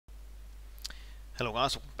Hello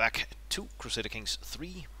guys, welcome back to Crusader Kings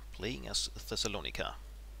 3, playing as Thessalonica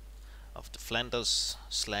of the Flanders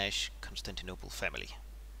slash Constantinople family.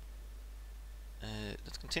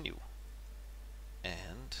 Let's continue.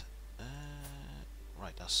 And,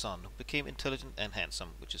 right, our son, who became intelligent and handsome,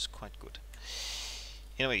 which is quite good.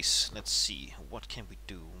 Anyways, let's see, what can we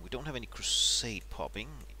do? We don't have any crusade popping.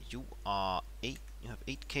 You have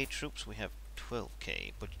 8k troops, we have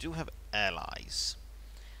 12k, but you do have allies.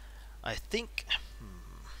 I think...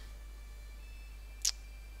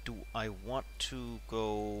 do I want to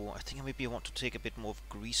go... I think maybe I want to take a bit more of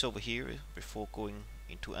Greece over here before going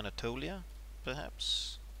into Anatolia,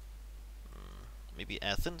 perhaps? Maybe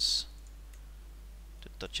Athens? The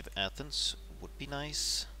Dutch of Athens would be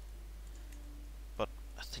nice. But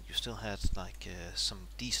I think you still had like some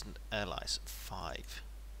decent allies. 5.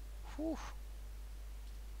 Whew.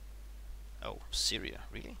 Oh, Syria,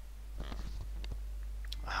 really?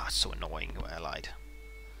 Ah, it's so annoying, you're allied.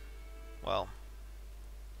 Well,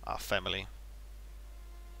 our family.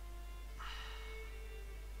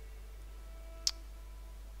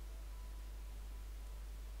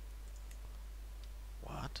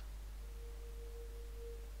 What?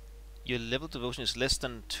 Your level devotion is less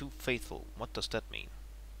than 2 faithful. What does that mean?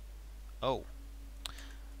 Oh.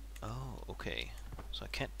 Oh, okay. So I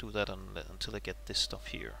can't do that until I get this stuff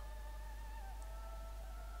here.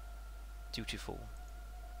 Dutiful.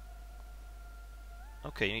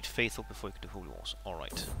 Okay, you need faithful before you can do holy wars.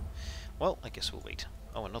 Alright. Well, I guess we'll wait.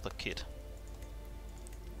 Oh, another kid.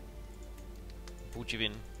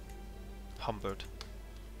 Bujivin. Humbert.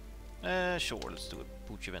 Sure, let's do it.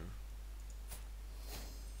 Bujivin.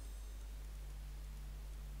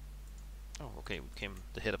 Oh, okay, we became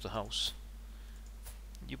the head of the house.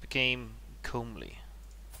 You became comely.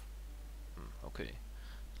 Okay.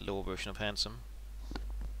 Lower version of handsome.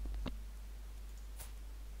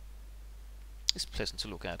 It's pleasant to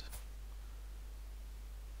look at.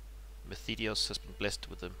 Methidios has been blessed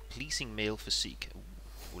with a pleasing male physique.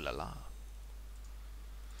 Ooh la la.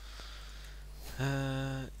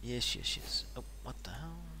 Yes. Oh, what the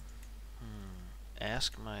hell?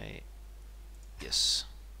 Ask my... Yes.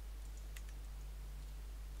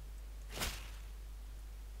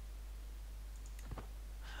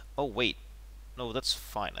 Oh, wait. No, that's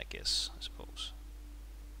fine, I guess, I suppose.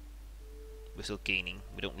 We're still gaining.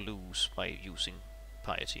 We don't lose by using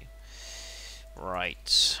piety.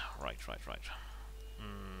 Right.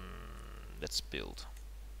 Let's build.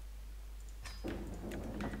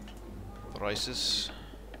 Prices.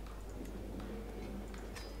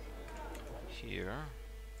 Here.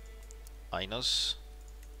 Ainos.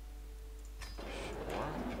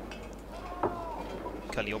 Sure.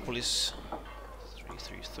 Calliopolis.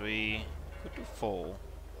 333. Could do 4.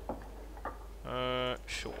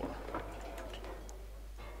 Sure.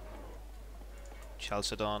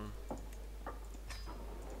 Chalcedon.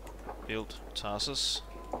 Built. Tarsus.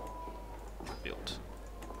 Built.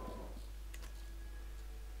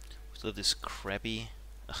 Still this crabby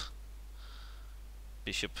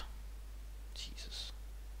bishop. Jesus.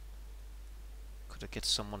 Could I get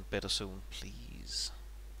someone better soon, please?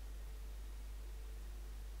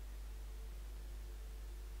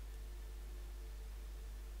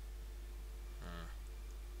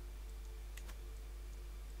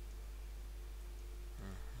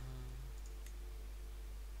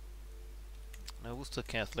 No, we're still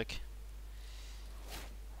Catholic.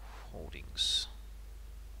 Holdings.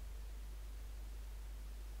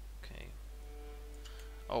 Okay.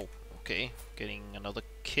 Oh, okay. Getting another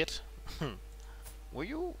kit. Were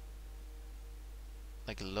you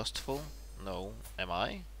like lustful? No. Am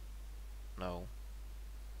I? No.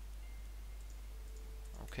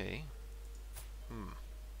 Okay.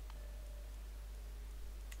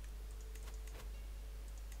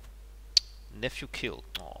 Nephew killed.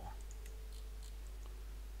 Oh.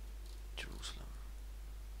 Jerusalem.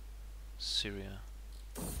 Syria.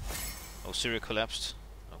 Oh, Syria collapsed.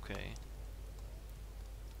 Okay.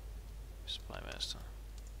 Supply master.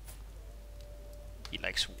 He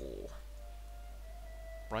likes war.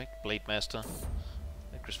 Right? Blade master.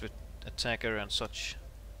 Aggressive attacker and such.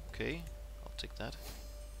 Okay. I'll take that.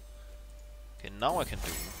 Okay, now I can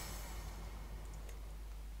do...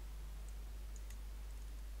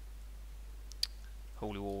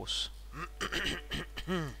 Holy wars.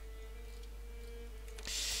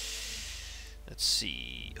 Let's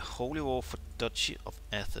see. Holy war for Duchy of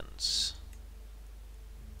Athens.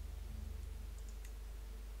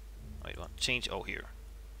 Wait, want to change? Oh, here.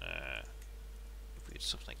 If we did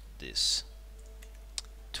something like this.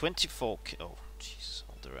 24k. Oh, Jesus,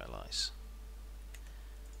 all their allies.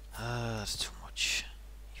 That's too much,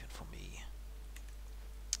 even for me.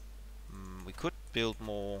 We could build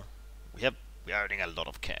more. We are earning a lot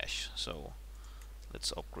of cash, so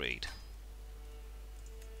let's upgrade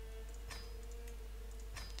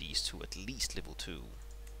these two at least level 2.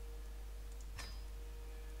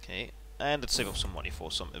 Okay, and let's save up some money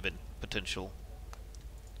for some event potential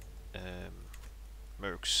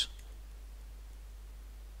mercs.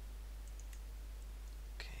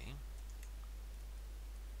 Okay.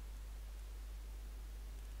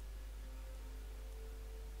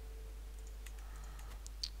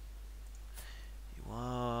 You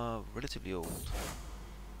are relatively old.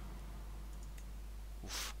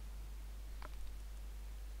 Oof.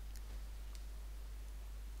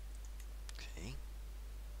 Okay.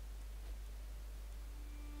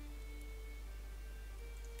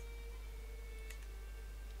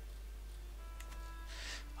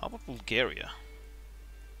 How about Bulgaria?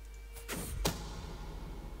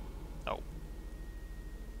 Oh.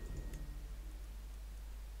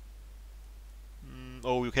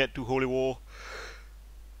 Oh, you can't do holy war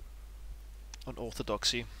on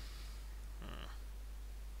orthodoxy.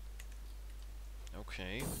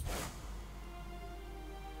 Okay.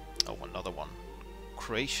 Oh, another one.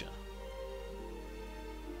 Croatia.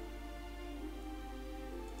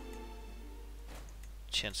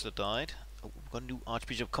 Chancellor died. Oh, we've got a new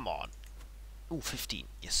Archbishop. Come on. Oh, 15.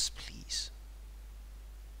 Yes, please.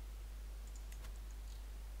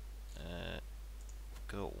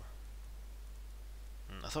 Go.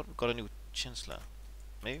 I thought we got a new Chancellor.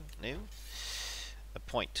 No? No?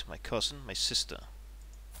 Appoint my cousin, my sister.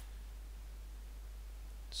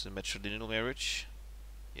 It's a matrilineal marriage.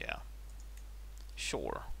 Yeah.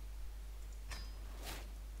 Sure.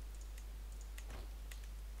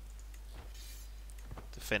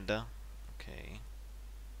 Defender. Okay.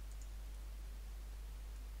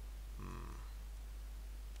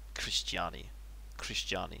 Christiani.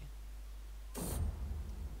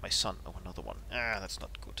 My son. Oh, another one. Ah, that's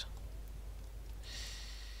not good.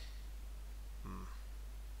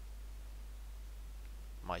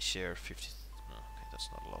 My share 50. Oh, okay, that's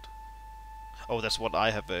not a lot. Oh, that's what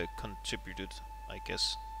I have contributed, I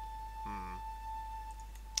guess.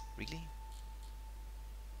 Really?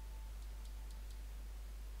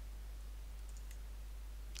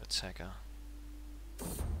 Attacker.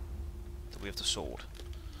 We have the sword.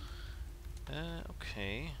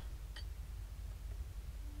 Okay.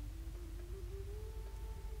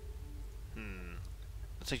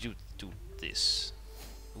 Let's actually do this.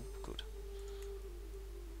 Oh, good.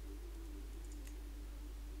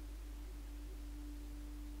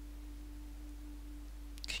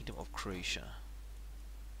 Kingdom of Croatia.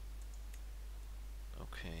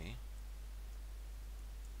 Okay.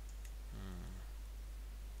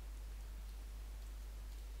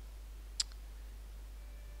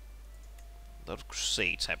 A lot of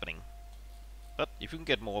crusades happening. But if we can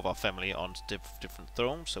get more of our family on different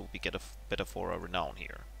thrones, so we get better for our renown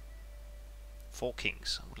here. 4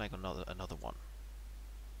 kings. I would like another one.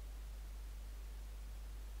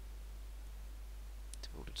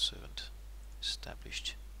 Devoted servant.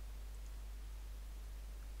 Established.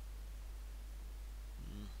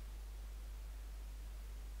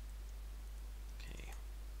 Okay.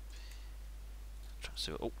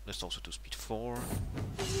 So, oh, let's also do speed 4.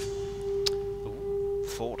 Oh,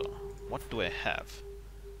 Forder. What do I have?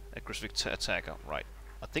 Aggressive attacker. Right.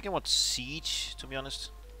 I think I want siege, to be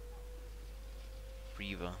honest.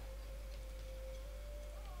 Reaver.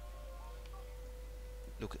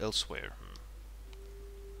 Look elsewhere.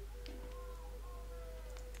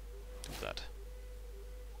 Do that.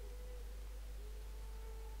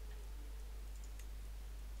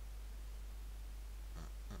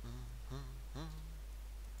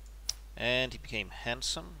 And he became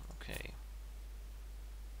handsome. Okay.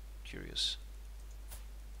 Curious.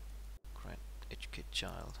 Grant, educate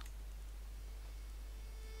child.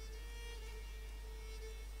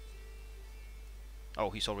 Oh,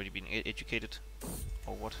 he's already been educated?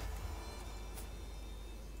 Or what?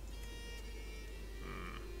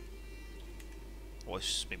 Or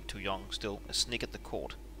he's maybe too young still. A snake at the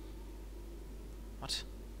court. What?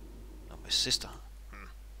 Oh, my sister.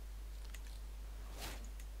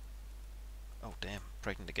 Oh, damn.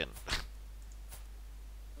 Pregnant again.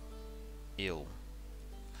 Ill.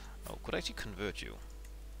 Oh, could I actually convert you?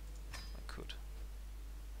 I could.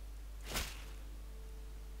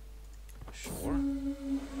 Sure.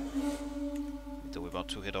 Though we're about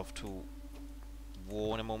to head off to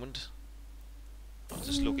war in a moment. How's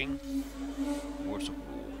this looking? Words of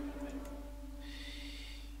war.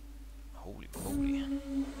 Holy moly.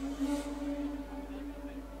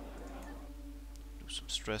 Do some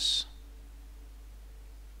stress.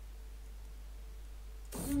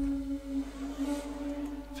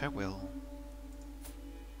 Farewell.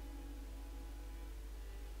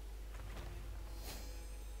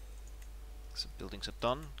 So buildings are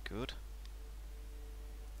done. Good.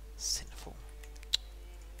 Sinful.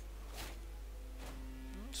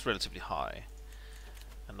 It's relatively high.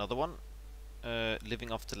 Another one.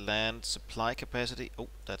 Living off the land, supply capacity. Oh,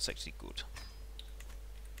 that's actually good.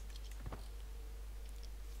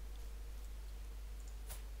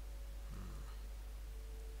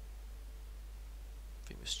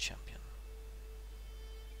 Famous champion.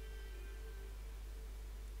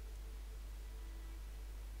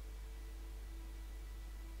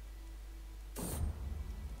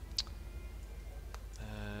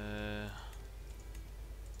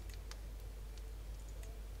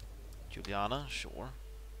 Juliana, sure.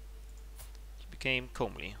 She became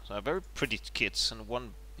comely. So I have very pretty kids and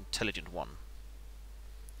one intelligent one.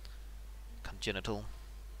 Congenital.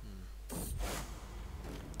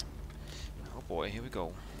 Oh boy, here we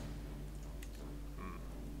go.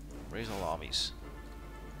 Raise all armies.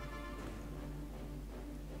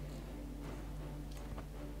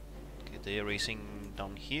 Okay, they are racing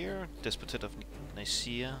down here. Despotate of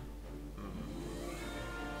Nicaea.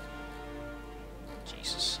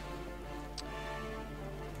 Jesus.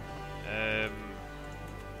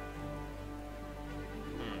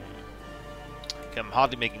 Okay, I'm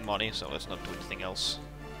hardly making money, so let's not do anything else.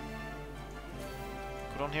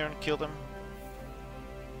 Go down here and kill them.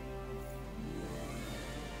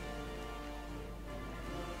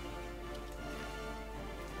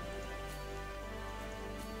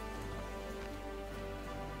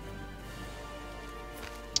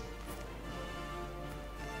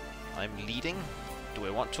 I'm leading. Do I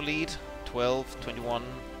want to lead? 12, 21.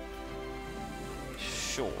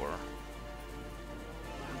 Sure.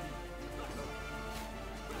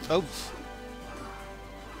 Oh!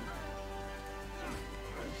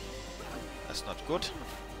 That's not good.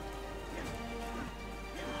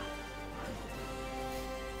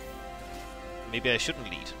 Maybe I shouldn't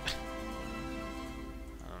lead.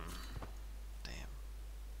 Damn.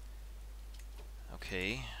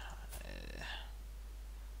 Okay.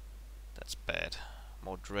 That's bad.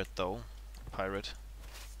 More dread though. Pirate.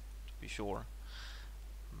 To be sure.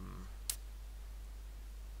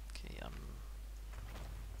 Okay, I'm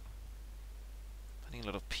finding a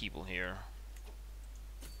lot of people here.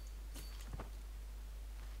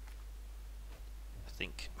 I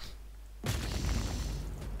think.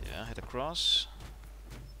 Yeah, head across.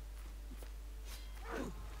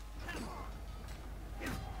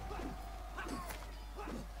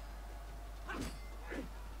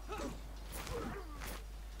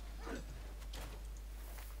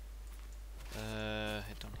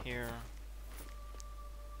 Head down here.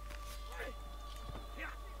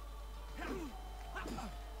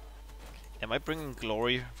 Am I bringing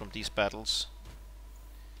glory from these battles?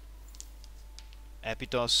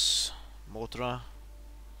 Abydos, Modra.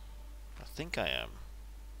 I think I am.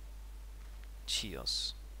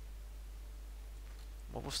 Chios.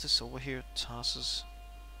 What was this over here? Tarsus.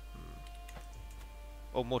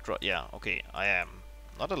 Oh, Modra. Yeah, okay, I am.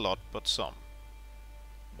 Not a lot, but some.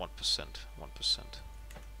 1%. 1%.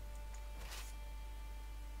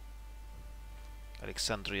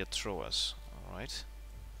 Alexandria Troas. Alright.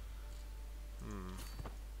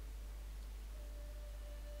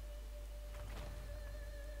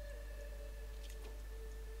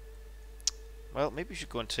 Well, maybe we should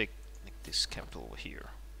go and take this capital over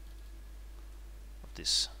here. Of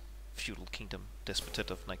this feudal kingdom, Despotate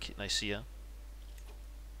of Nicaea.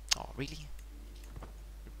 Oh, really?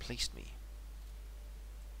 Replaced me.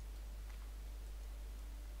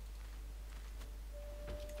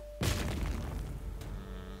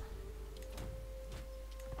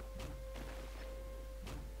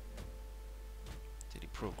 Daily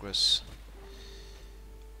progress.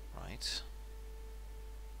 Right.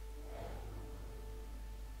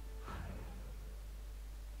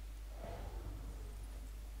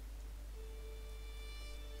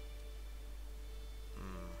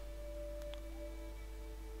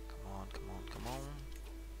 Come on.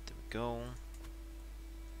 There we go.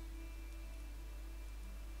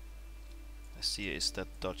 I see, is that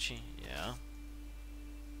duchy? Yeah.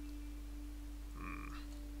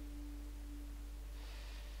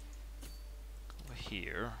 Over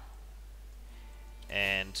here.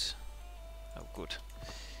 And oh, good.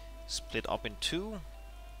 Split up in two.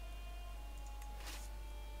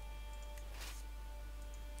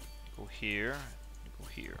 Go here. Go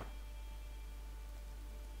here.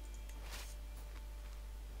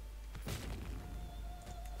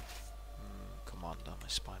 Commander, my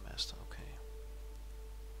spy master. Okay.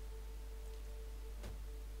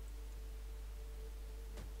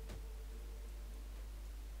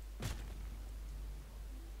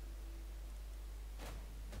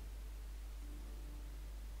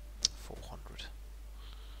 $400.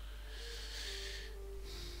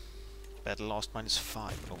 Battle lost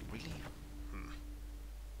 -5. Oh, really?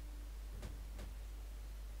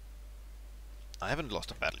 I haven't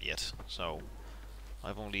lost a battle yet, so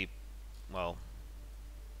I've only, well,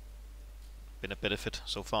 been a benefit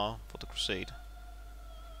so far for the Crusade.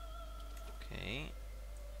 Okay.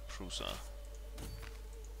 Prusa.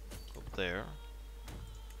 Go there.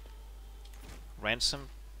 Ransom.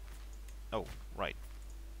 Oh, right.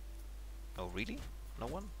 Oh, really? No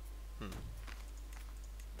one?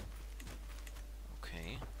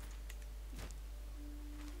 Okay.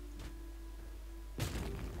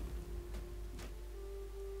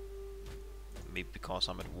 Maybe because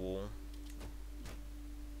I'm at war.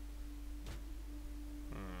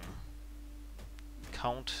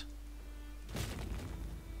 Count.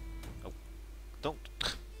 Oh, don't.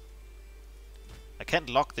 I can't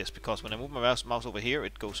lock this because when I move my mouse over here,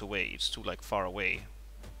 it goes away. It's too like far away.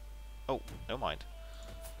 Oh, never mind.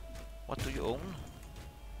 What do you own?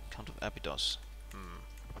 Count of Abydos.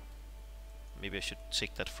 Maybe I should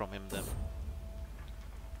take that from him then.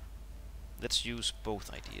 Let's use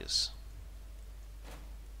both ideas.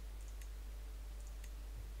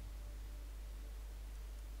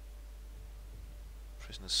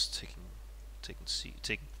 Prisoners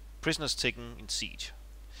prisoners taken in siege.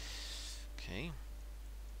 Okay.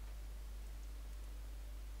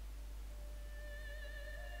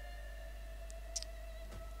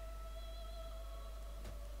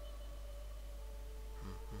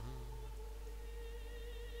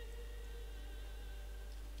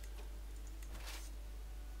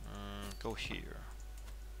 Go here.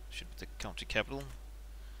 Should be the county capital.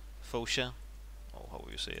 Focia. Oh, how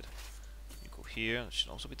will you say it? You go here. It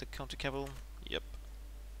should also be the county capital. Yep.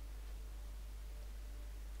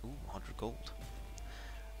 Ooh, 100 gold.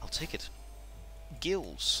 I'll take it.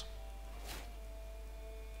 Guilds.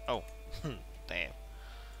 Oh, damn.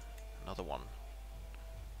 Another one.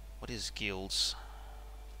 What is guilds?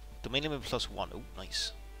 Domain limit +1. Oh,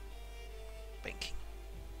 nice. Banking.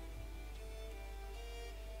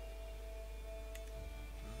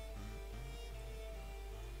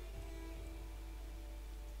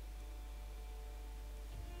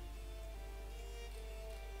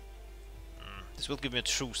 This will give me a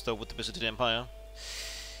truce though with the Byzantine Empire,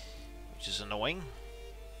 which is annoying.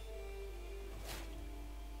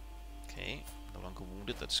 Okay, no longer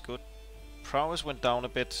wounded, that's good. Prowess went down a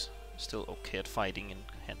bit, still okay at fighting in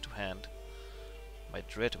hand to hand. My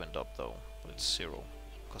dread went up though, but it's 0,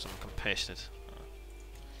 because I'm compassionate.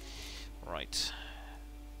 Right.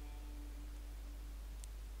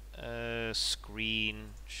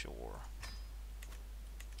 Screen, sure.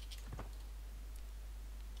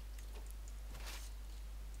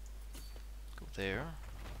 There.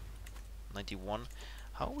 91.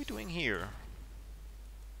 How are we doing here?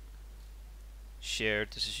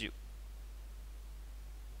 Shared, this is you.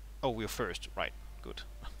 Oh, we're first. Right, good.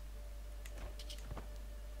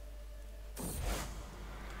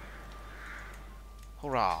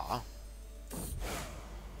 Hurrah!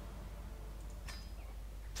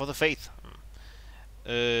 For the faith.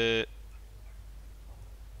 My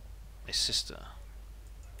sister.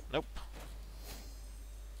 Nope.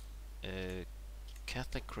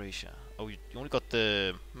 Catholic Croatia. Oh, you only got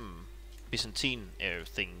the Byzantine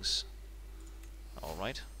things.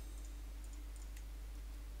 Alright.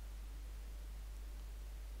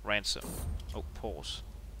 Ransom. Oh, pause.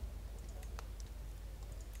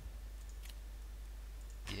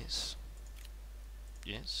 Yes.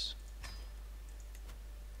 Yes.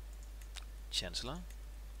 Chancellor.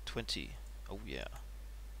 20. Oh yeah.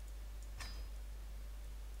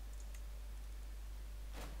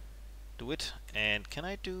 Do it. And can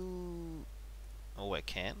I do... Oh, I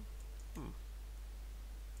can?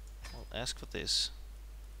 I'll ask for this.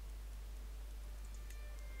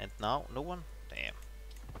 And now, no one? Damn.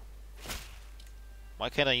 Why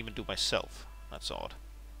can't I even do myself? That's odd.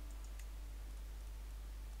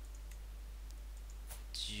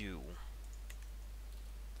 You.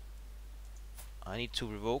 I need to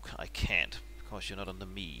revoke? I can't, because you're not under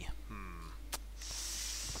me.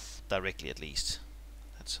 Directly, at least.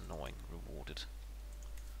 That's annoying. Rewarded.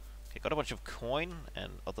 Okay, got a bunch of coin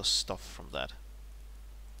and other stuff from that.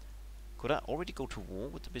 Could I already go to war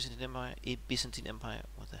with the Byzantine Empire? Byzantine Empire?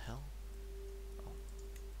 What the hell? Oh.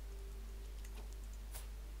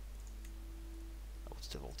 Oh,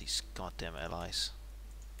 still all these goddamn allies.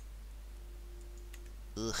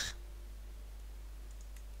 Ugh.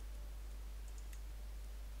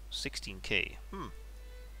 16k.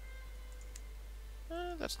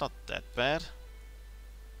 That's not that bad.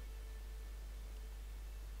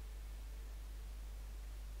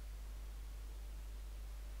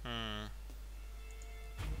 Do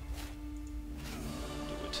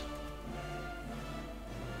it.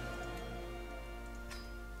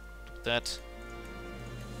 that.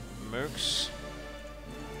 Mercs.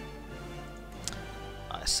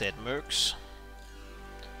 I said mercs.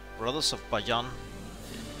 Brothers of Bayan,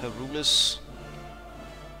 Herulus,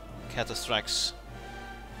 Catastrax,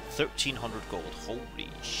 1300 gold. Holy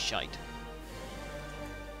shite.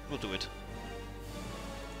 We'll do it.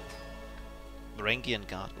 Varangian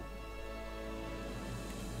Guard.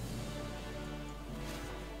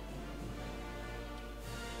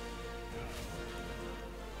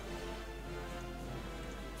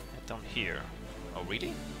 Head down here. Oh,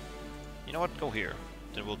 really? You know what? Go here.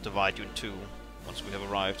 Then we'll divide you in two once we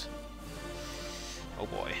have arrived. Oh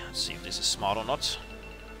boy. Let's see if this is smart or not.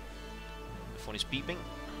 The phone is beeping.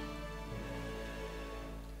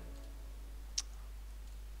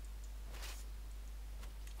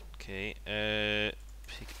 Okay,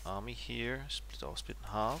 pick army here, split in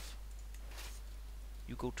half.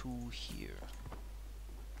 You go to here.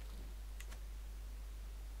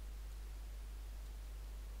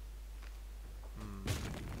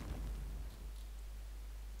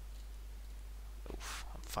 Oof,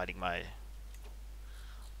 I'm fighting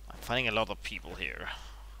a lot of people here.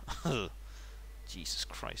 Jesus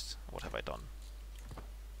Christ, what have I done?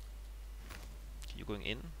 You going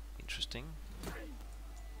in? Interesting.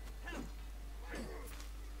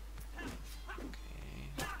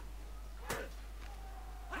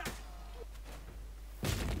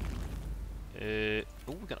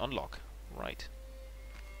 Oh, we can unlock. Right.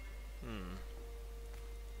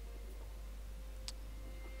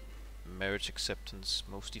 Marriage acceptance,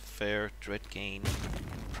 mostly fair, dread gain,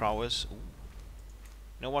 prowess. Ooh.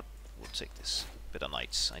 You know what? We'll take this. Better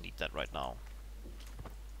knights. I need that right now.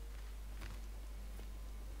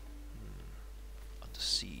 Under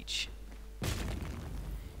siege.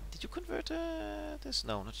 Did you convert this?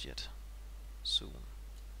 No, not yet. Soon.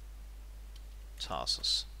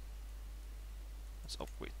 Tarsus. Let's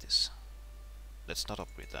upgrade this. Let's not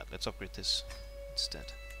upgrade that. Let's upgrade this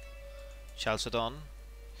instead. Chalcedon.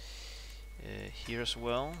 Here as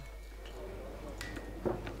well.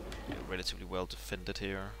 Yeah, relatively well defended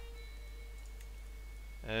here.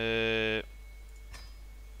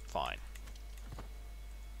 Fine.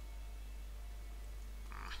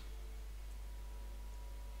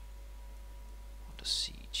 Under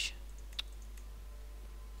siege.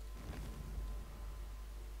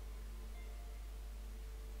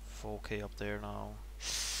 $4K up there now.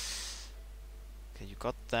 Okay, you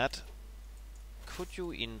got that. Could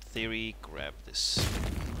you, in theory, grab this?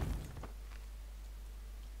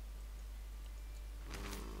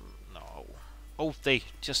 No. Oh, they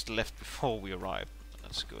just left before we arrived.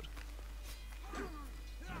 That's good. We're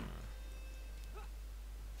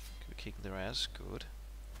kicking their ass. Good.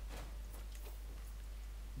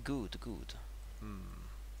 Good, good.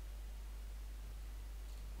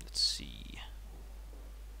 Let's see.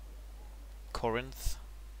 Corinth.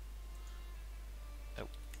 Oh,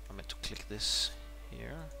 I meant to click this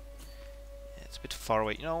here. Yeah, it's a bit far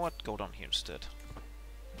away. You know what? Go down here instead.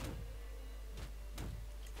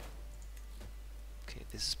 Okay,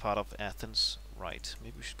 this is part of Athens. Right,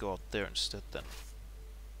 maybe we should go out there instead then.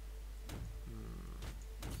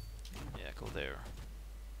 Yeah, go there.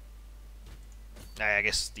 I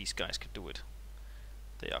guess these guys could do it.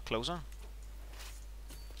 They are closer.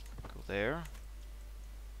 Go there.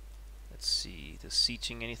 Let's see, the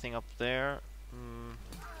sieging anything up there?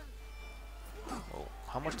 Oh,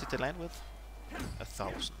 how much did they land with?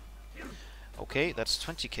 1,000. Okay, that's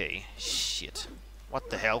 20k. Shit. What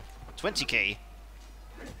the hell? 20k?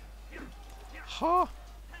 Huh?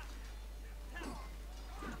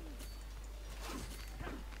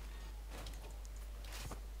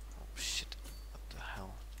 Oh shit. What the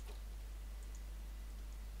hell?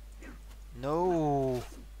 No!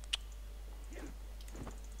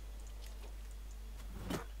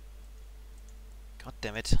 God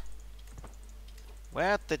damn it.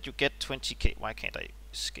 Where did you get 20k? Why can't I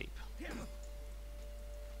escape?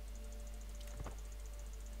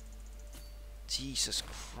 Jesus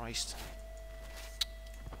Christ.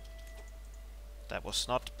 That was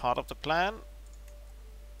not part of the plan.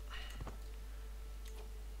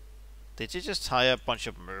 Did you just hire a bunch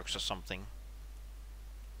of mercs or something?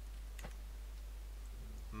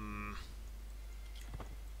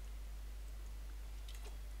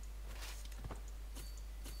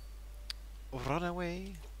 Run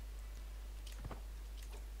away.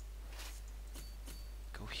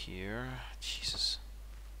 Go here. Jesus.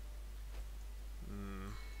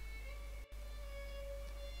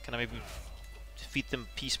 Can I maybe defeat them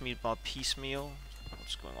piecemeal by piecemeal?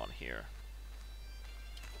 What's going on here?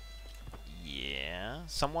 Yeah,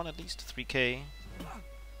 someone at least. 3k.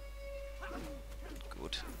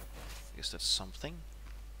 Good. I guess that's something.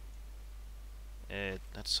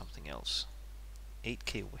 That's something else.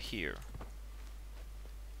 8k over here.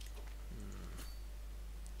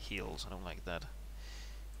 Heals, I don't like that.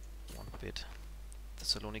 One bit.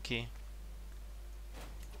 Thessaloniki.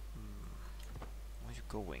 Where are you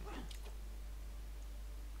going?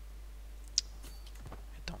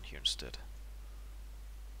 Head down here instead.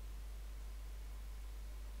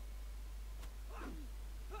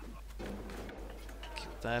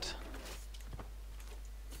 Kill that.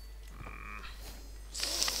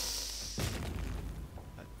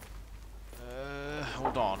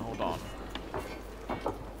 Hold on, hold on.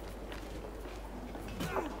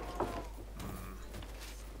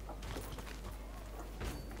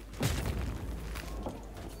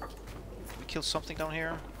 We kill something down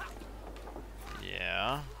here?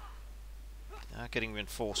 Yeah. Getting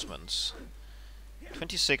reinforcements.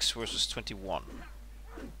 26 versus 21.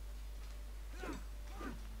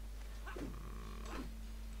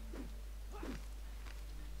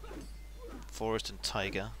 Forest and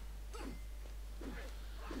Tiger.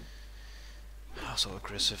 Oh, so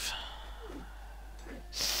aggressive.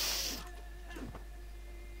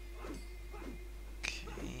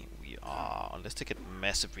 Okay, we are... Unless they get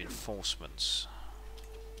massive reinforcements.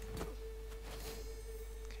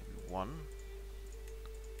 Okay, we won.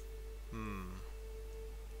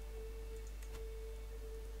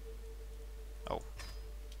 Oh.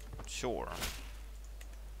 Sure.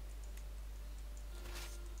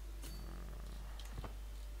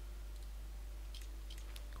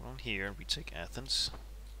 Go on here, we take Athens.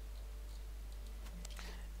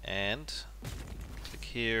 And click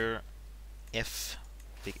here, F,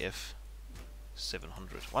 big F,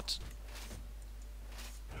 700. What?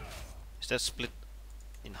 Is that split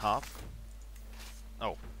in half?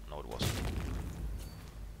 Oh, no it wasn't.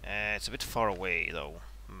 It's a bit far away though.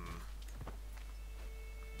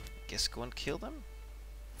 Guess go and kill them?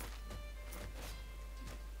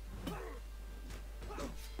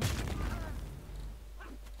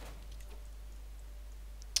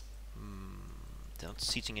 They're not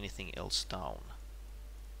sieging anything else down.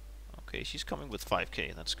 Okay, she's coming with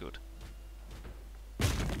 5k, that's good.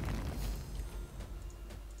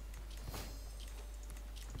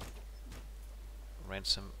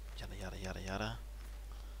 Ransom, yada yada yada yada.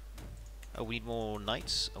 Oh, we need more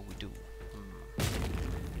knights? Oh, we do.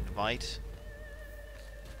 Invite.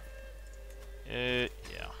 Yeah.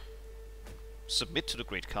 Submit to the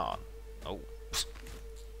Great Khan. Oh.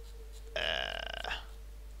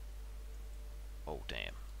 Oh,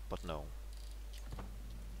 damn. But no.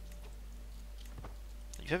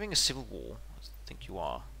 Are you having a civil war? I think you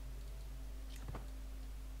are.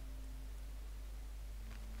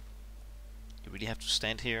 You really have to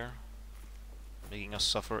stand here, making us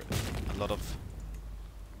suffer a lot of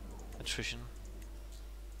attrition.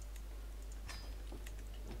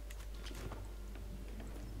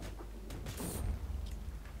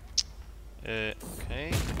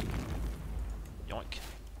 Okay. Yoink.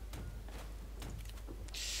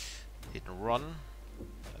 Hit and run.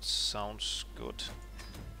 That sounds good.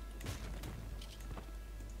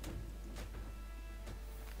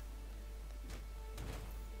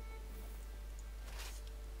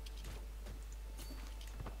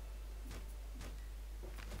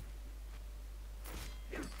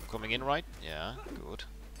 Coming in right? Yeah, good.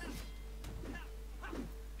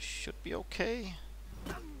 Should be okay.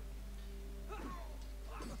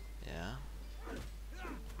 Yeah.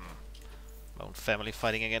 My own family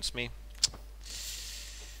fighting against me.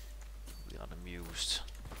 Really not amused.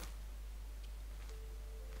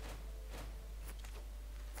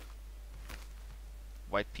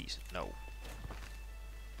 White piece? No.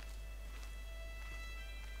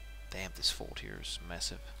 Damn, this fort here is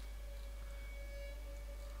massive.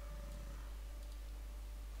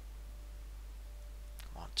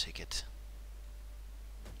 Come on, take it.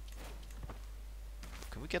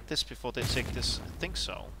 Can we get this before they take this? I think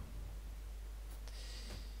so.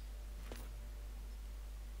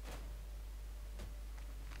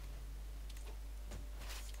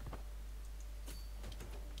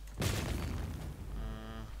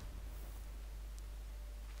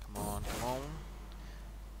 Come on, come on.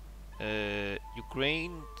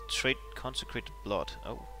 Ukraine trade consecrated blood.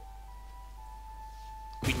 Oh.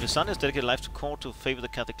 Queen Melisande has dedicated life to court to favor the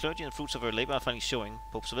Catholic clergy, and the fruits of her labor are finally showing.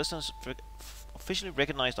 Pope Sylvester has officially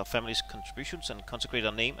recognized our family's contributions and consecrated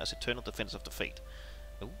our name as eternal defenders of the faith.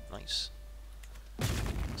 Oh, nice.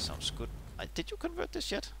 Sounds good. Did you convert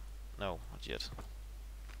this yet? No, not yet.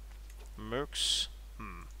 Mercs.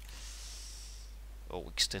 Oh,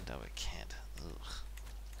 extend our can't.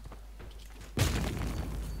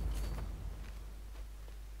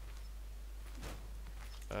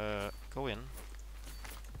 Go in.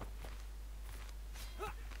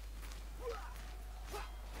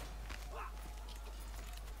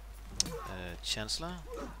 Chancellor.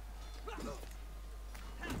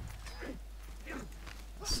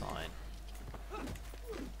 Sign.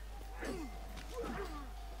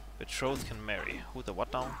 Betrothed can marry. Who the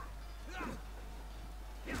what now?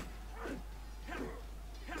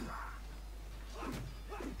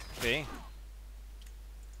 Okay.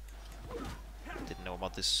 Didn't know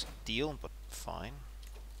about this deal, but fine.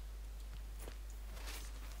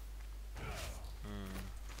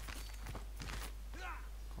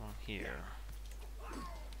 Come on here.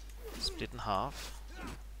 Split in half.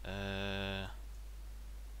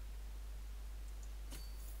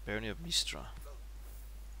 Barony of Mistra.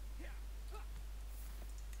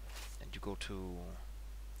 And you go to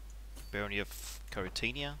Barony of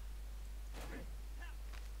Caritania,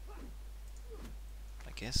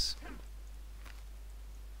 I guess.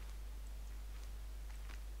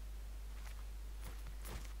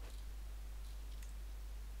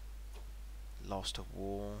 Lost a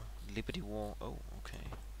war, Liberty War. Oh, okay.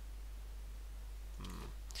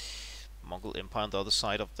 Mongol Empire on the other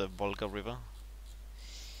side of the Volga River.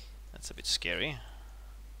 That's a bit scary.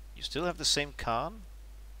 You still have the same Khan?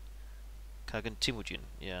 Kagan Temujin,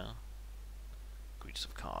 yeah. Greatest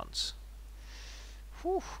of Khans.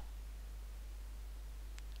 Whew.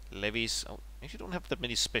 Levies. Oh, if you don't have that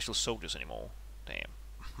many special soldiers anymore. Damn.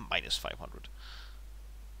 Minus 500.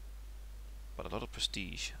 But a lot of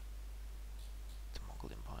prestige. The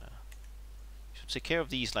Mongol Empire. You should take care of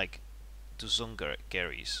these, like,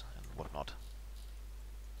 Duzungaris and whatnot.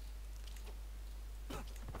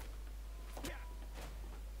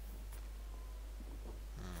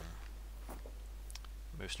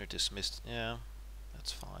 Mercenary dismissed. Yeah,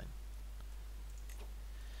 that's fine.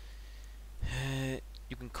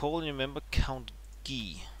 You can call and remember Count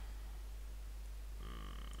Guy.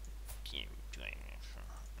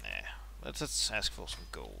 Nah, let's ask for some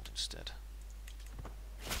gold instead.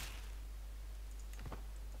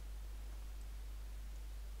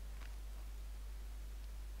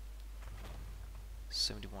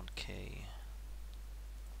 $71k.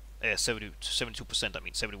 72%. I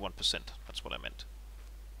mean 71%. That's what I meant.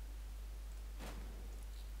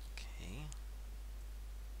 Okay.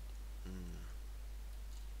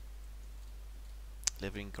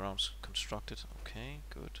 Living grounds constructed. Okay,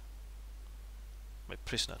 good. My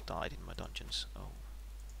prisoner died in my dungeons. Oh.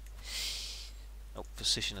 Oh,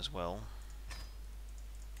 physician as well.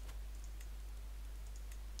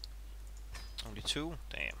 Only 2?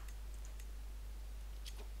 Damn.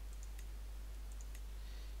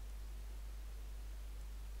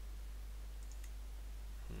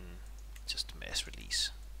 Just mass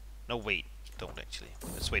release. No, wait. Don't actually.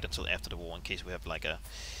 Let's wait until after the war in case we have like a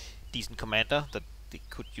decent commander that they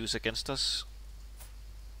could use against us.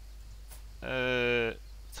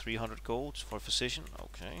 300 gold for a physician.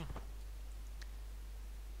 Okay.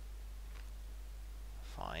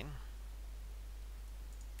 Fine.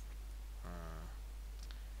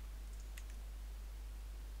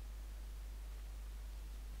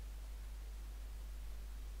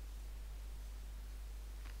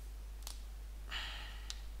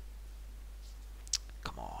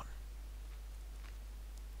 Come on.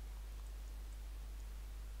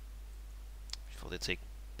 Before they take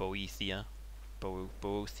Boethia.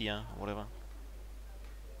 Boethia, whatever.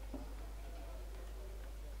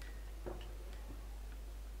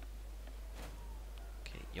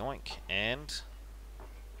 Okay, yoink, and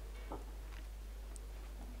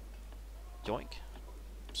yoink.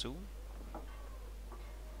 Soon.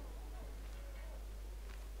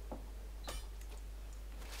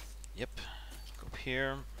 Yep. Go up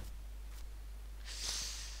here.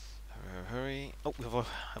 Hurry. Oh, we have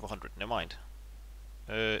 100. Never mind.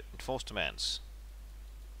 Enforce demands.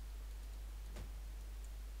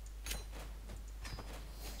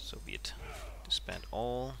 So be it. Disband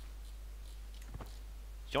all.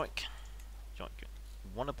 Yoink. Yoink.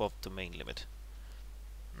 One above domain limit.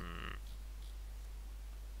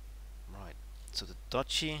 Right. So the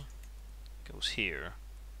duchy goes here.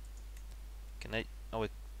 Can I?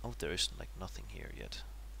 Oh, there is like nothing here yet.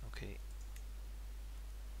 Okay.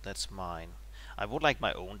 That's mine. I would like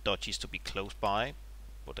my own duchies to be close by,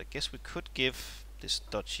 but I guess we could give this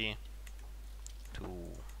duchy to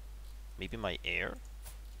maybe my heir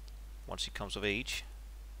once he comes of age.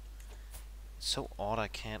 It's so odd I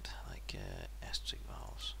can't like Aztec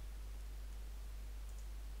vows.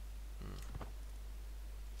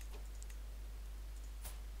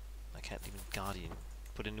 I can't even guardian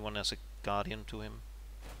put anyone as a guardian to him.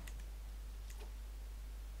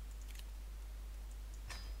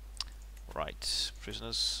 Right,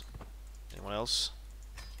 prisoners. Anyone else?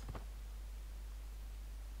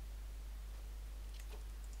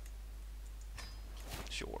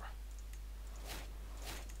 Sure.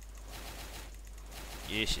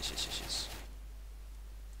 Yes, yes, yes, yes, yes.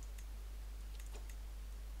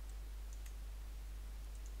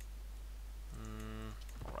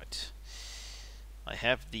 Alright. I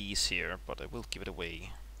have these here, but I will give it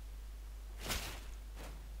away.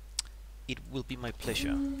 It will be my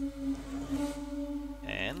pleasure.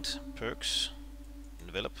 And perks,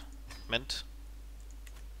 envelopment.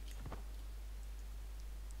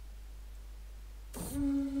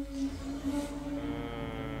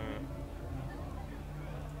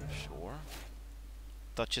 Sure.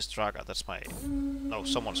 Duchess Draga, that's my... No,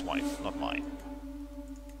 someone's wife, not mine.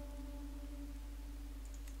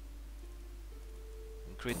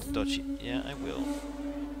 Create the duchy. Yeah, I will.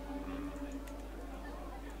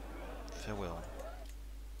 Farewell.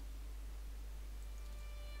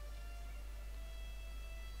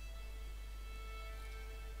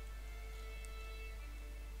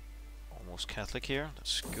 Almost Catholic here,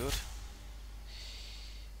 that's good.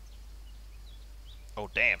 Oh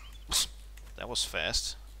damn, that was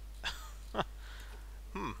fast.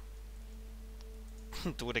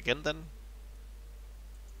 Do it again then?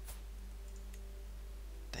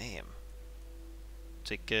 Damn.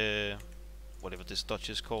 Take whatever this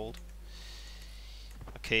duchy is called.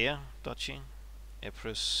 Achaia duchy.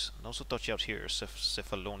 Epirus. And also duchy out here,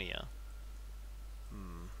 Cephalonia.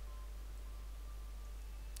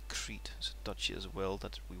 Crete is a duchy as well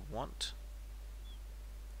that we want.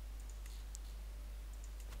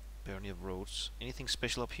 Barony of Rhodes. Anything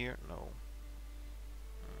special up here? No.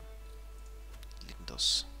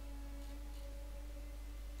 Lindos.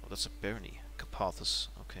 Oh, that's a barony. Carpathus.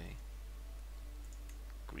 Okay.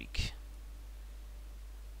 Greek.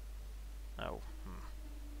 Oh.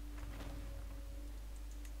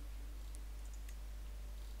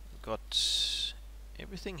 We've got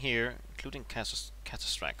everything here, including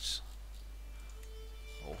catastracts.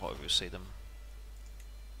 Or however you say them.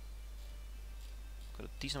 Got a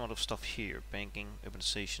decent amount of stuff here. Banking,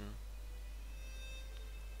 urbanization.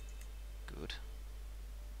 Good.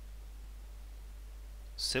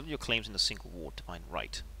 Settle your claims in a single war. Divine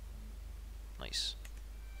right. Nice.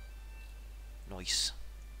 Nice.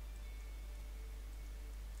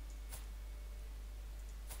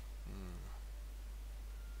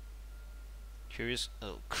 Curious.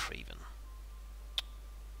 Oh, Craven.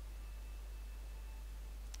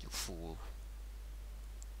 You fool.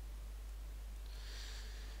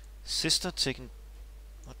 Sister taking...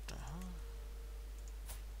 What the hell?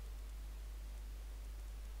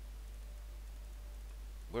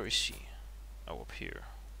 Where is she? Oh, up here.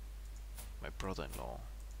 My brother-in-law.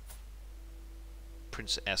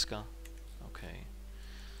 Prince Asger. Okay.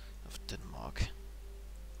 Of Denmark.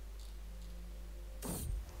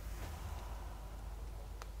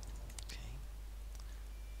 Okay.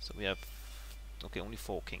 So we have... Okay, only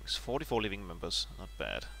 4 kings. 44 living members. Not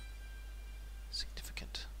bad.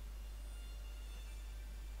 Significant.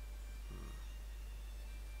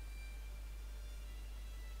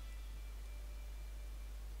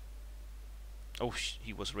 Oh,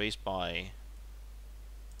 he was raised by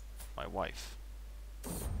my wife.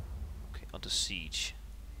 Okay, under siege.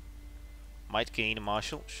 Might gain a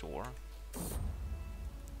marshal, sure.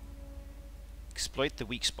 Exploit the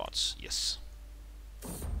weak spots, yes.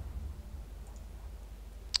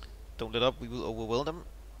 Don't let up, we will overwhelm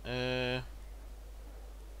them.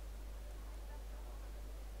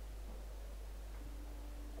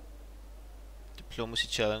 Diplomacy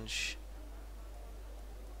challenge.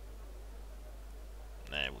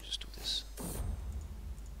 Nah, we'll just do this.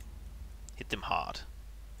 Hit them hard.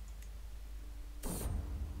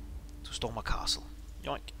 To storm a castle.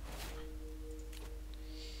 Yoink.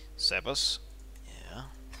 Sap us. Yeah.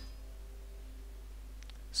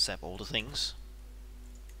 Sap all the things.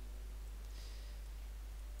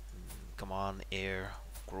 Come on, heir.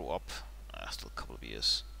 Grow up. Still a couple of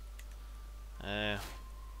years. Oh,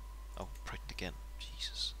 pregnant again.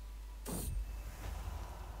 Jesus.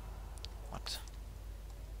 What?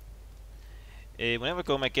 Whenever I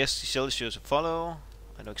go my guest, she is sure to follow.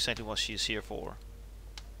 I know exactly what she is here for.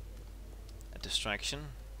 A distraction.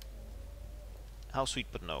 How sweet,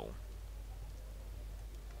 but no.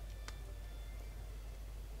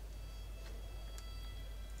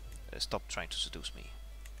 Stop trying to seduce me.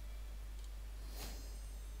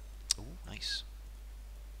 Ooh, nice.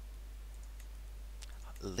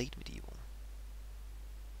 Late medieval.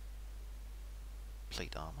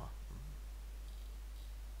 Plate armor.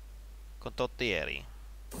 Condottieri.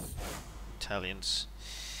 Italians.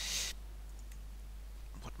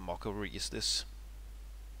 What mockery is this?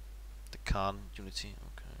 The Khan unity.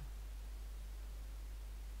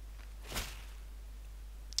 Okay.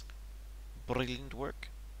 Brilliant work.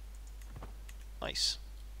 Nice.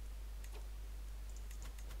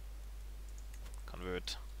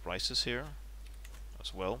 convert prices here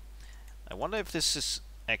as well. I wonder if this is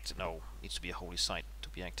active. No, needs to be a holy site to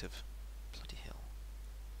be active. Bloody hell.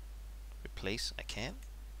 Replace? I can?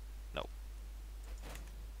 No.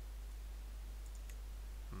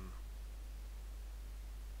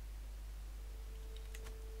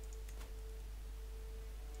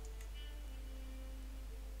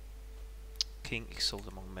 King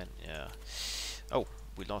exalted among men, yeah. Oh,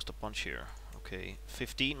 we lost a bunch here. Okay,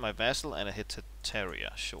 15, my vassal, and a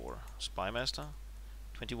Hittitaria, sure. Spymaster,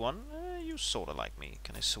 21, you sorta like me.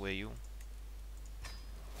 Can I swear you?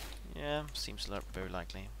 Yeah, seems very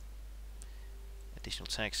likely. Additional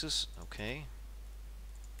taxes, okay.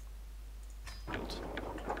 Build.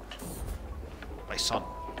 My son.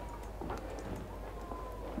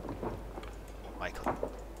 Michael.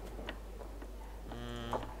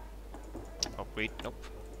 Upgrade, nope.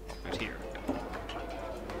 Upgrade here.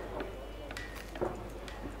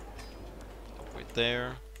 Upgrade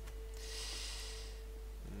there.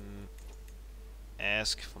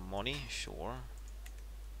 Ask for money, sure.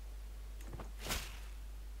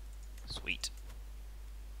 Sweet.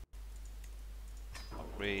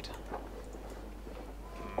 Upgrade.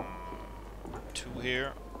 2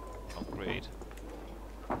 here. Upgrade.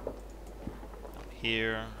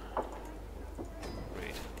 Here.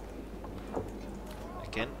 Upgrade.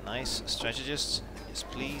 Again, nice strategist. Yes,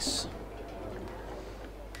 please.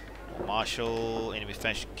 Marshal, enemy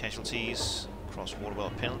casualties, cross water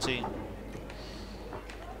well penalty.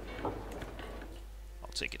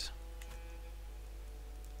 I'll take it.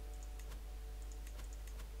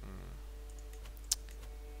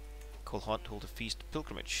 Hold a feast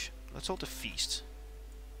pilgrimage. Let's hold a feast.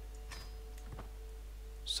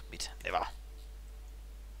 Submit. Never.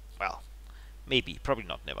 Well, maybe. Probably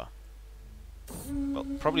not never. Well,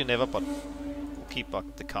 probably never, but we'll keep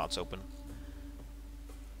the cards open.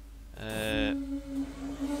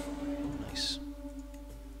 Nice.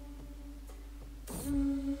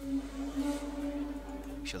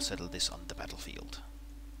 We shall settle this on the battlefield.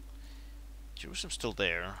 Jerusalem's still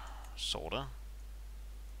there, sorta.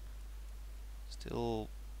 Still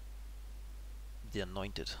the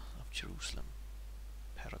anointed of Jerusalem.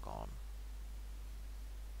 Paragon.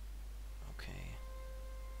 Okay.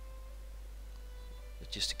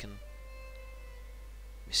 Logistican.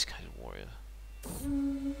 Misguided warrior.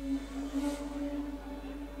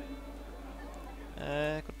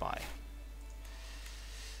 Goodbye.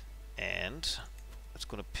 And let's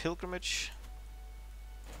go to pilgrimage.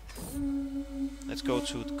 Let's go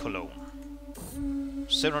to Cologne.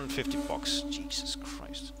 750 bucks. Jesus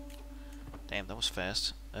Christ. Damn, that was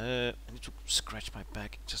fast. I need to scratch my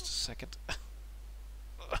back just a second.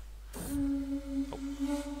 Oh.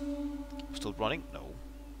 Still running? No.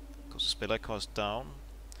 Because the spell cost down.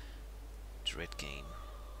 Dread gain.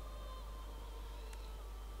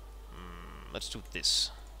 Let's do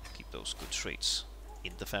this. Keep those good traits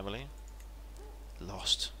in the family.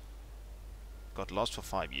 Lost. Got lost for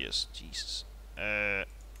 5 years. Jesus. Ugh.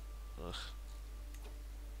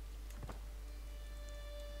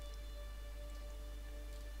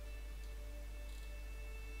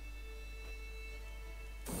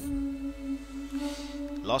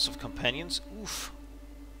 Loss of companions. Oof.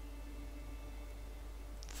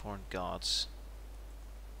 Foreign guards.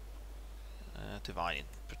 Divine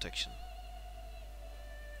protection.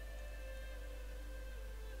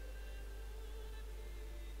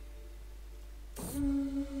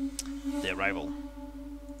 The arrival.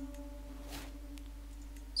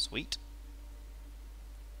 Sweet.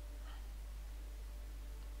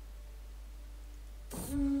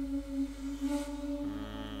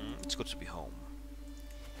 It's good to be home.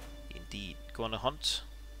 Indeed. Go on a hunt.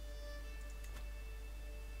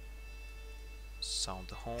 Sound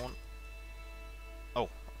the horn. Oh, I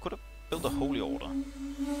could have built a holy order.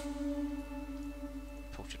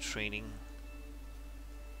 Poacher training.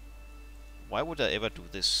 Why would I ever do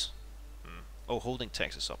this? Oh, holding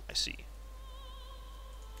taxes up, I see.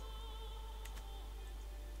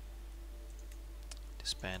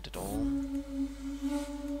 Disband it all.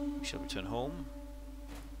 We shall return home.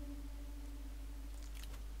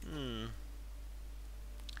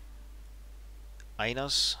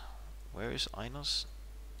 Einos. Where is Einos?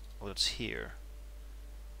 Oh, that's here.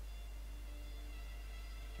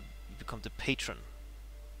 You become the patron.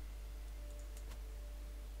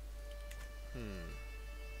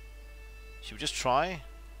 Should we just try?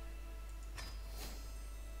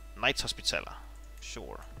 Knights Hospitaller.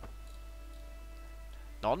 Sure.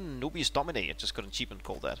 Non Nubius Domine. I just got an achievement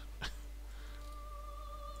called that.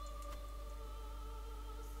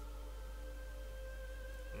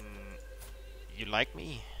 You like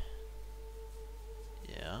me?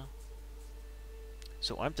 Yeah.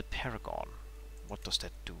 So I'm the Paragon. What does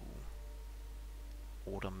that do?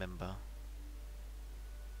 Order member.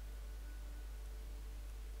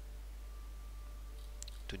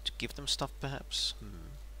 To give them stuff, perhaps?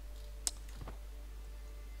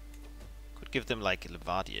 Could give them like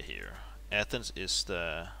Levadia here. Athens is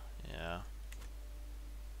the... yeah.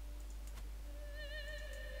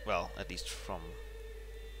 Well, at least from...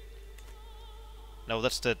 no,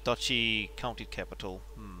 that's the duchy county capital.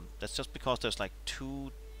 That's just because there's like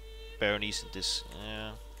 2 baronies in this...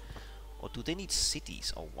 yeah. Or do they need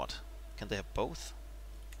cities or what? Can they have both?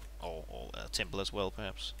 Or a temple as well,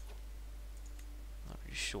 perhaps? Not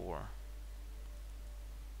really sure.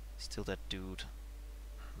 Still that dude.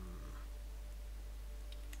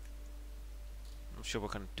 I'm not sure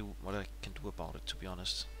what I can do about it, to be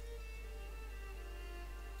honest.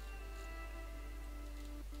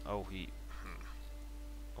 Oh, he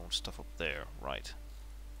owns stuff up there, right?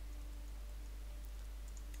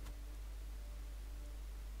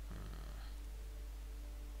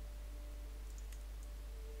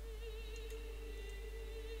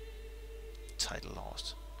 Title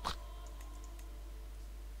lost.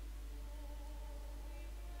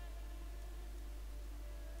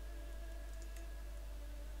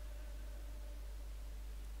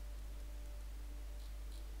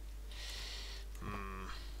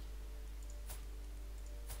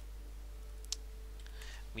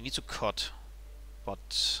 We need to cut,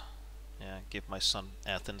 but yeah, give my son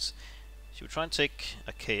Athens. Should we try and take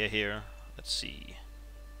Achaia here? Let's see.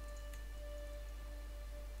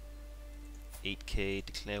 8k,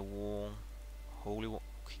 declare war, Holy War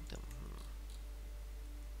Kingdom.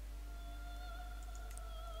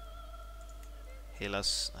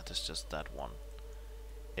 Hellas, that is just that one.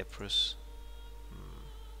 Epirus,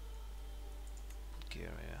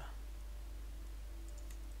 Bulgaria.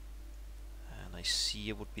 And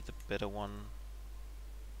Nicaea would be the better one.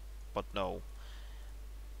 But no.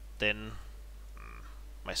 Then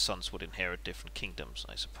my sons would inherit different kingdoms,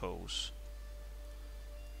 I suppose.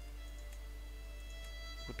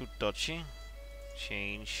 We'll do duchy.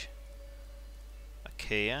 Change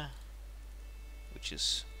Achaia, which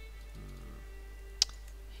is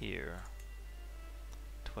here.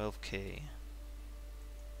 12k.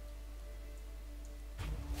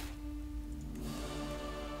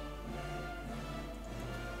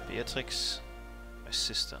 Beatrix, my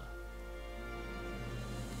sister.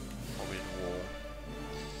 Already in war.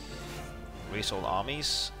 Raise all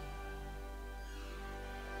armies.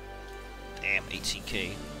 Damn,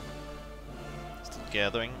 18k. Still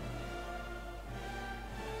gathering.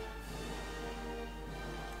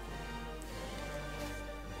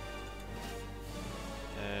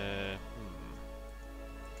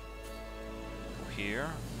 Go here.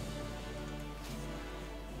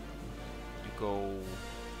 You go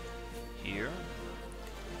here.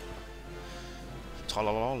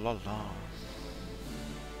 Ta-la-la-la-la.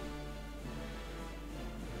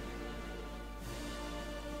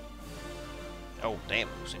 Oh, damn,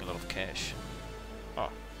 losing a lot of cash. Oh.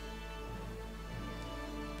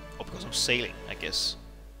 Oh, because I'm sailing, I guess.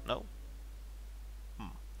 No?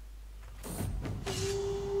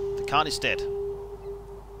 The Khan is dead.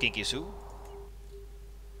 Genghis-Khan.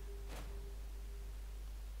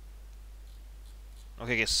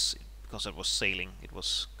 Okay, I guess because it was sailing, it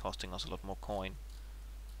was costing us a lot more coin.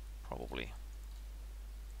 Probably.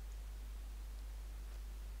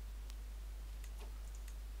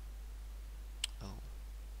 Oh.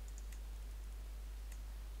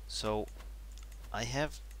 So, I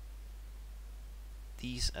have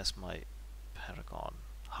these as my paragon.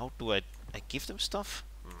 How do I give them stuff?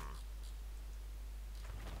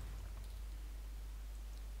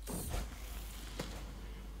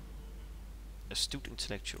 Astute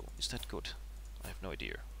intellectual. Is that good? I have no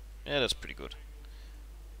idea. Yeah, that's pretty good.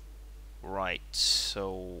 Right,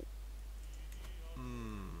 so...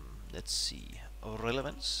 let's see.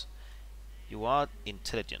 Relevance. You are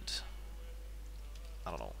intelligent.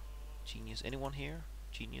 I don't know. Genius. Anyone here?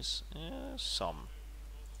 Genius? Some.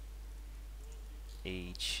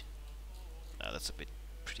 Age. That's a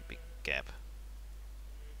pretty big gap.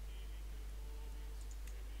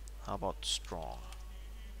 How about strong?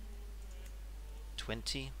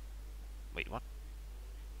 20. Wait, what?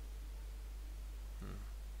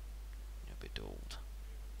 You're a bit old.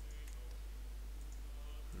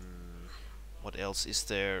 What else is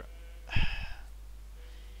there?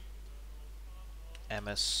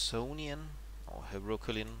 Amazonian or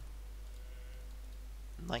Heraclean?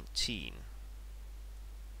 19.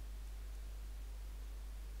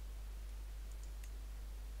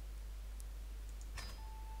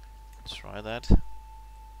 Let's try that.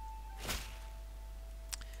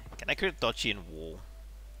 Can I create a duchy in war?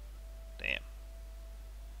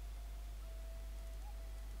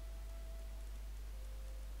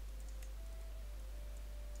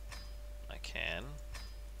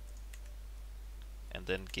 and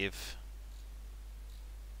then give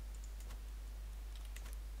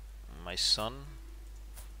my son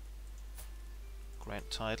grand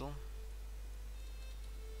title.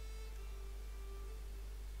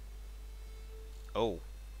 Oh.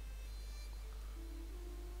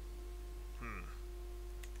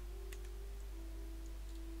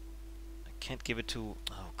 I can't give it to...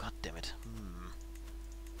 Oh, god damn it.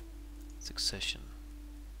 Succession.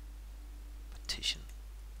 Petition.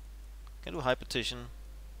 Can do high petition.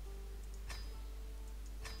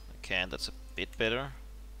 I can, that's a bit better.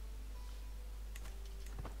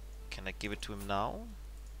 Can I give it to him now?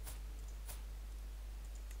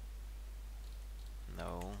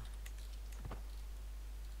 No.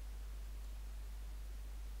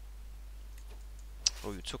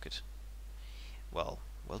 Oh, you took it. Well,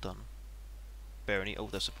 well done. Barony. Oh,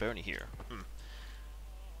 there's a barony here.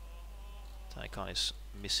 The icon is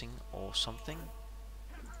missing or something.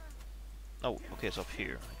 Oh, okay, it's up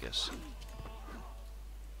here, I guess.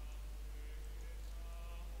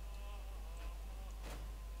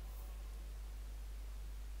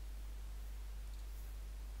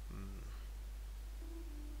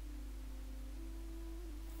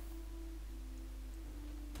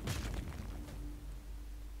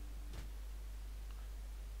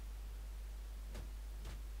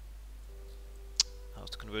 How's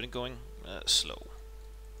the converting going? Slow.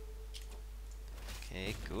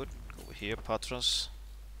 Okay, good. Go over here, Patras.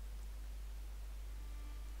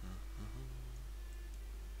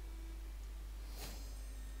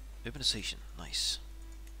 Urbanization, nice.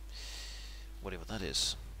 Whatever that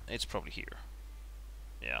is. It's probably here.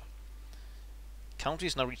 Yeah. County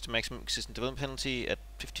has now reached the maximum existing development penalty at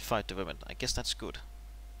 55 development. I guess that's good.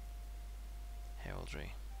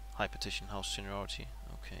 Heraldry. High petition, house seniority.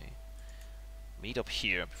 Okay. Meet up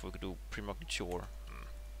here before we could do primogeniture.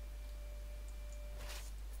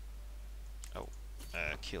 Oh.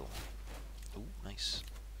 Kill. Ooh, nice.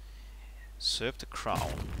 Serve the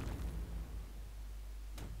crown.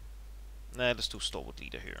 Nah, let's do stalwart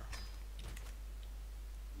leader here.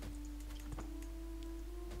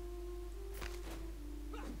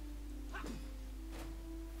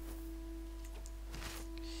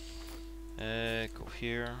 Go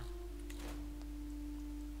here.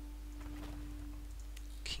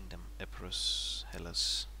 Kingdom, Epirus,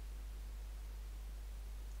 Hellas.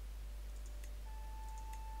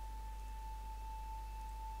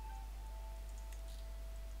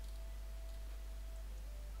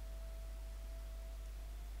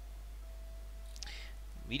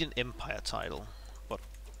 We need an empire title, but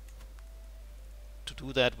to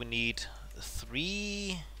do that we need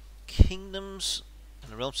 3 kingdoms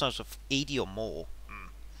and a realm size of 80 or more.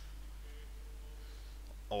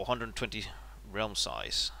 Or 120 realm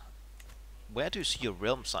size. Where do you see your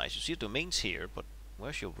realm size? You see your domains here, but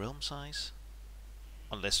where's your realm size?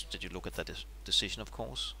 Unless did you look at that decision, of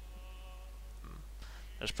course.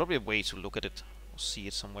 There's probably a way to look at it or see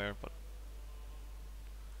it somewhere, but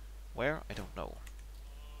where? I don't know.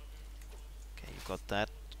 Okay, you got that.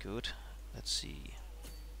 Good. Let's see.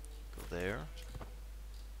 Go there.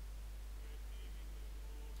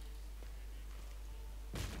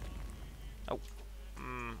 Oh.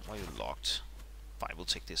 Why are you locked? Fine, we'll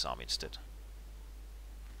take this army instead.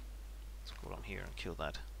 Let's go down here and kill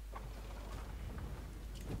that.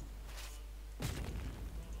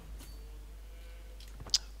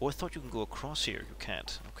 Oh, I thought you can go across here. You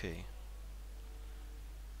can't. Okay.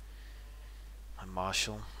 My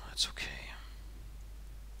marshal. That's okay.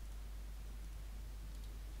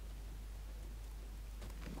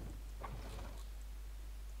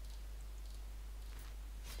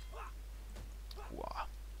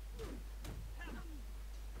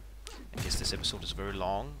 I guess this episode is very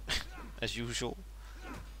long, as usual.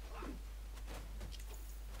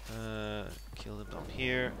 Kill them down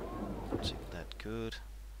here. Take that, good.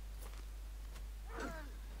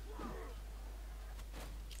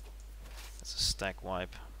 That's a stack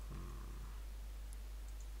wipe.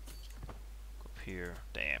 Go up here.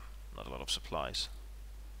 Damn, not a lot of supplies.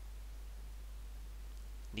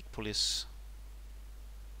 Nicopolis.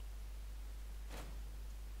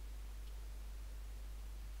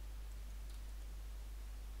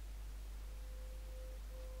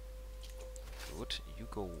 Good. You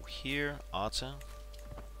go here, Arta.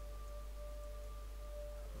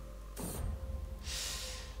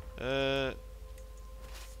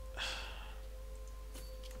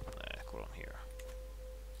 Go on here.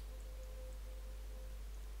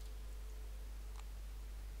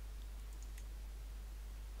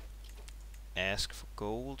 Ask for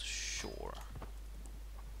gold, sure.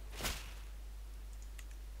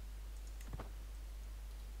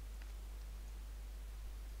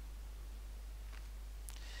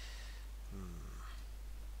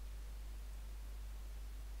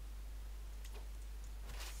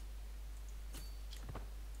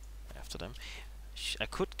 after them. I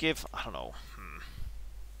could give, I don't know,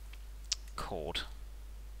 court.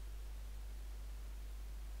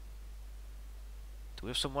 Do we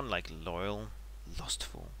have someone like loyal,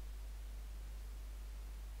 lustful?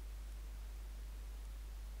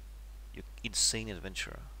 You insane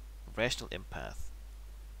adventurer, rational empath.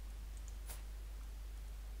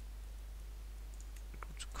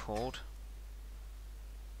 Court.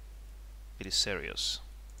 Belisarius.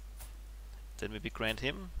 Then maybe grant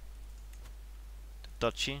him the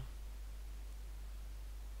duchy.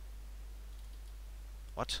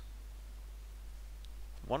 What?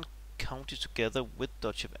 One county together with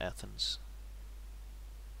Duchy of Athens.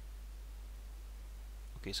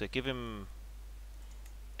 Okay, so I give him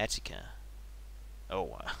Attica.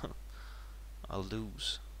 Oh, I'll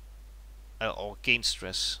lose. Or gain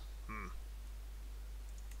stress.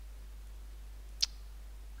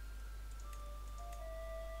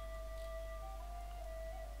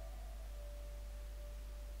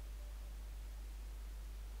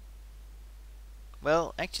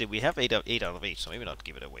 Well, actually, we have 8 out of 8, so maybe not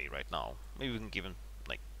give it away right now. Maybe we can give him,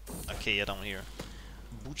 like, Achaia down here.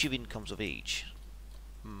 Bujivin comes of age.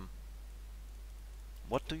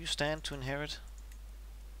 What do you stand to inherit?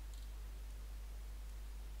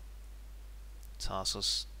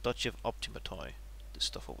 Tarsus, Duchy of Optimatoi. This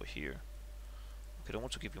stuff over here. Okay, I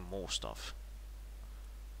want to give you more stuff.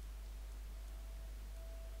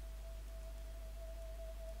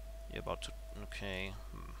 You're about to... Okay.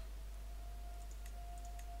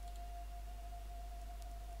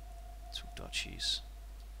 2 duchies.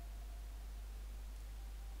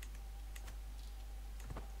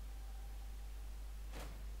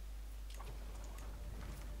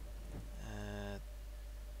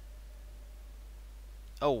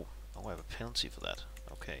 Oh, I have a penalty for that.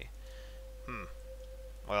 Okay.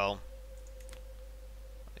 Well,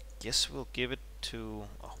 I guess we'll give it to...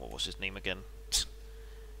 Oh, what was his name again?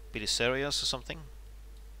 Belisarius or something?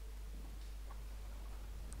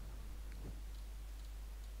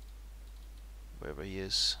 Wherever he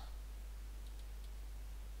is.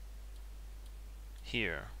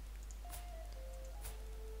 Here.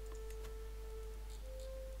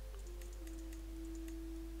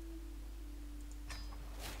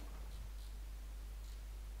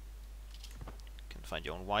 Can find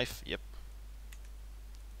your own wife, yep.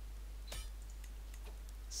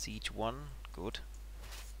 Siege 1, good.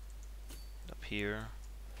 And up here.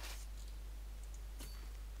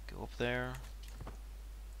 Go up there.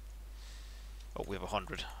 Oh, we have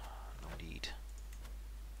 100. No need.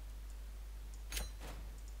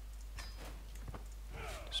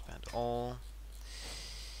 Expand all.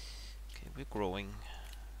 Okay, we're growing.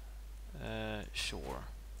 Sure.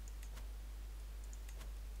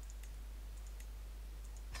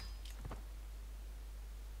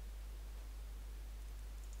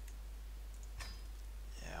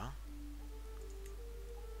 Yeah.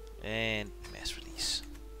 And mass release.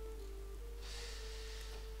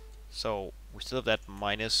 So we still have that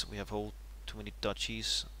minus. We have whole too many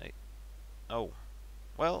duchies. Oh,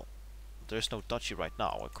 well, there's no duchy right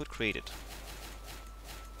now. I could create it.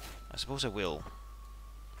 I suppose I will.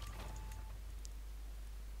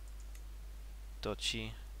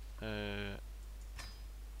 Duchy.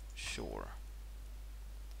 Sure.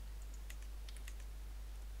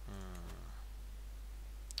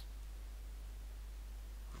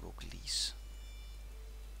 Rogue lease.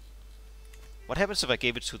 What happens if I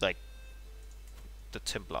gave it to, like, the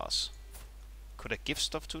Templars? Could I give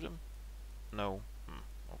stuff to them? No.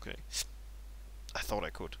 Okay. I thought I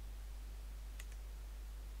could.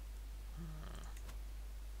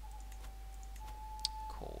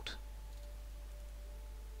 Cold.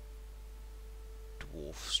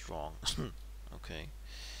 Dwarf strong. Okay.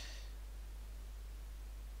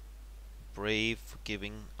 Brave,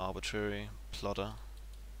 forgiving, arbitrary, plotter.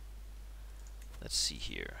 Let's see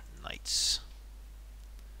here. Knights.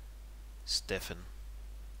 Stefan.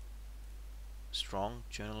 Strong,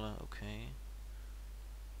 journaler, okay.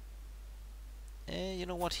 You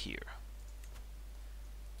know what, here.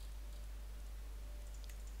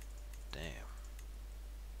 Damn.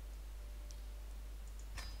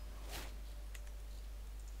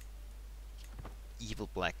 Evil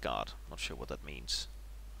Blackguard. Not sure what that means.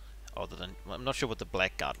 Other than, well, I'm not sure what the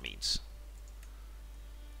Blackguard means.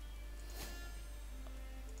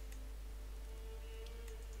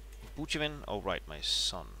 Bujivin, oh right, my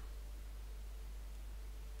son.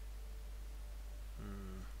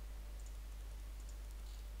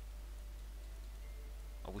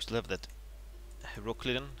 Oh, we still have that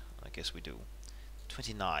Heroclidon? I guess we do.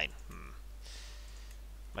 29.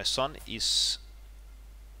 My son is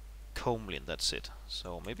Comely and that's it.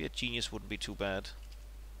 So maybe a genius wouldn't be too bad.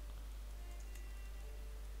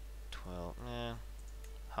 12.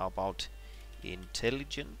 How about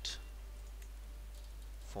intelligent?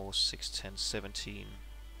 4, 6, 10, 17.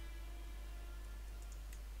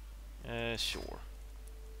 Sure.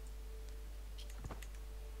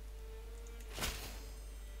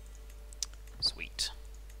 Sweet.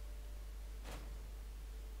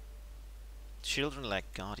 Children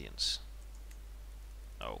like guardians.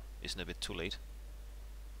 Oh, isn't it a bit too late?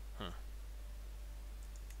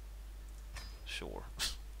 Sure.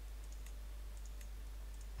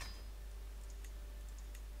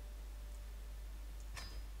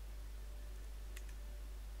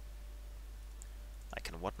 I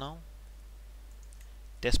can what now?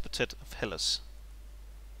 Despotate of Hellas.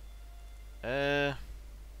 But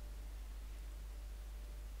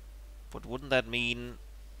wouldn't that mean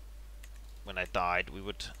when I died we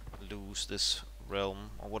would lose this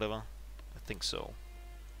realm or whatever? I think so.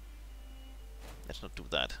 Let's not do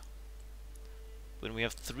that. When we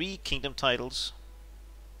have 3 kingdom titles,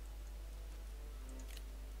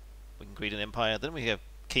 we can create an empire. Then we have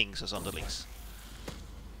kings as underlings.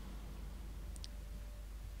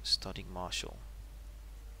 Studying martial.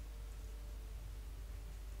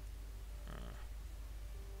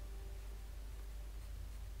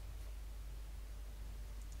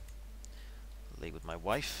 Lay with my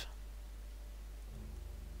wife.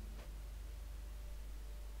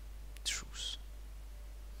 Truce.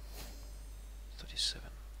 37.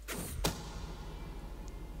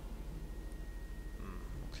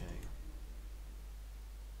 Okay.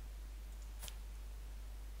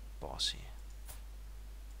 Bossy.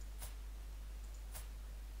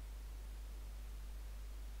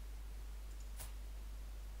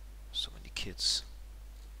 So many kids.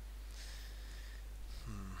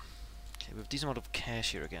 Okay, we have a decent amount of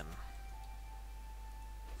cash here again.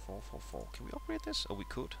 444. Can we upgrade this? Oh, we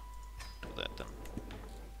could. Do that then.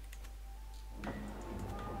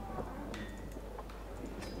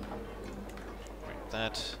 Upgrade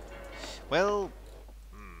that. Well,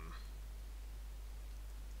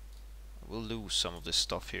 we'll lose some of this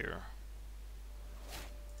stuff here.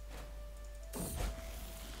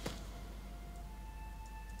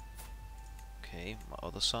 Okay, my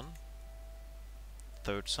other son.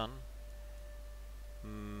 Third son.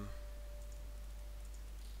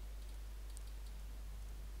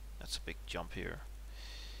 That's a big jump here.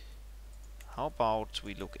 How about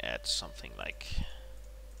we look at something like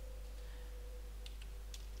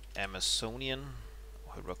Amazonian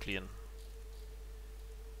or Heraclean?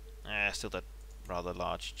 Still that rather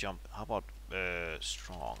large jump. How about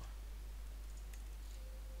strong?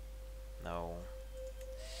 No.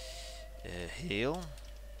 Hail.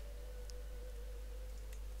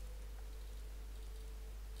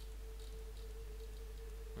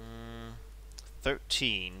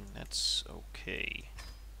 13, that's okay.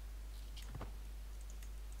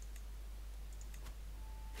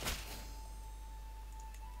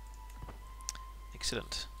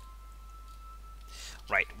 Excellent.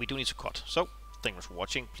 Right, we do need to cut. So, thank you for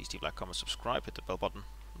watching. Please leave a like, comment, subscribe, hit the bell button.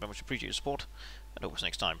 Very much appreciate your support, and hope to see you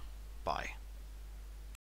next time. Bye.